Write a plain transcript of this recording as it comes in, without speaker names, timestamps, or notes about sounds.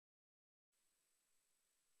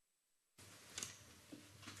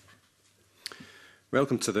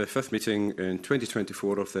Welcome to the fifth meeting in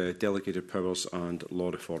 2024 of the Delegated Powers and Law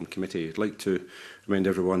Reform Committee. I'd like to remind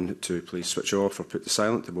everyone to please switch off or put to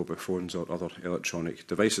silent their mobile phones or other electronic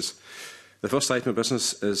devices. The first item of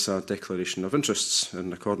business is a declaration of interests.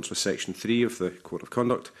 In accordance with Section 3 of the Code of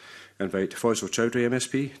Conduct, I invite Faisal Chowdhury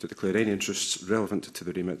MSP to declare any interests relevant to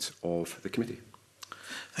the remit of the committee.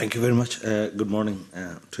 Thank you very much. Good morning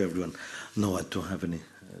to everyone. No, I don't have any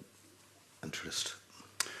interest.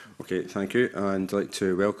 Okay, thank you. And I'd like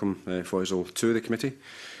to welcome Faisal to the committee.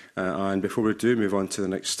 And before we do move on to the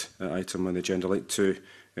next item on the agenda, I'd like to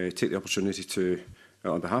take the opportunity to,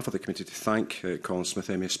 on behalf of the committee, to thank Colin Smith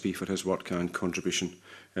MSP for his work and contribution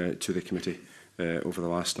to the committee over the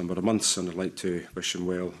last number of months, and I'd like to wish him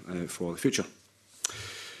well for the future.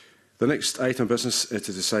 The next item of business is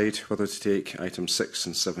to decide whether to take items 6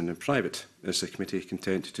 and 7 in private. Is the committee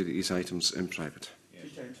content to take these items in private?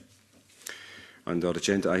 Under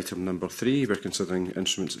agenda item number 3, we're considering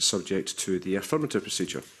instruments subject to the affirmative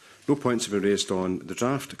procedure. No points have been raised on the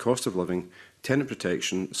draft Cost of Living, Tenant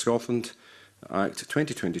Protection, Scotland Act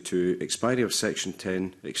 2022, expiry of Section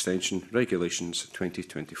 10, Extension Regulations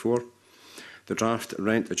 2024, the draft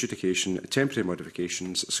Rent Adjudication, Temporary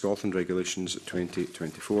Modifications, Scotland Regulations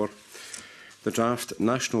 2024, the draft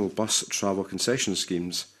National Bus Travel Concession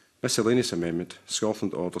Schemes, Miscellaneous Amendment,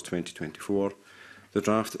 Scotland Order 2024, the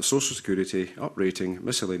draft Social Security Uprating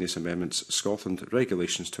Miscellaneous Amendments Scotland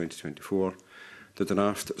Regulations 2024, the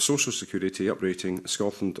draft Social Security Uprating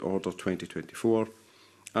Scotland Order 2024,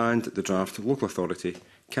 and the draft Local Authority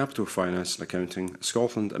Capital Finance and Accounting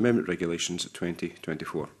Scotland Amendment Regulations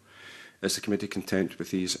 2024. Is the committee content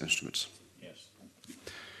with these instruments? Yes.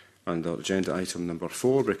 Under agenda item number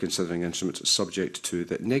 4, we're considering instruments subject to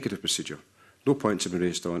the negative procedure. No points have been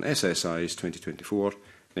raised on SSIs 2024,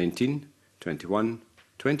 19, 21,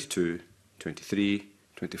 22, 23,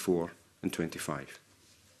 24 and 25.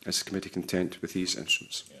 Is the committee content with these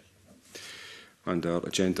instruments? Yes. Under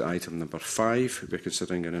agenda item number 5, we are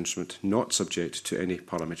considering an instrument not subject to any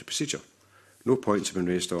parliamentary procedure. No points have been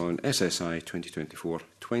raised on SSI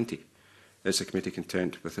 2024-20. Is the committee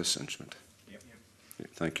content with this instrument? Yep.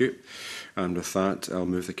 Thank you. And with that, I'll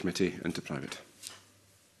move the committee into private.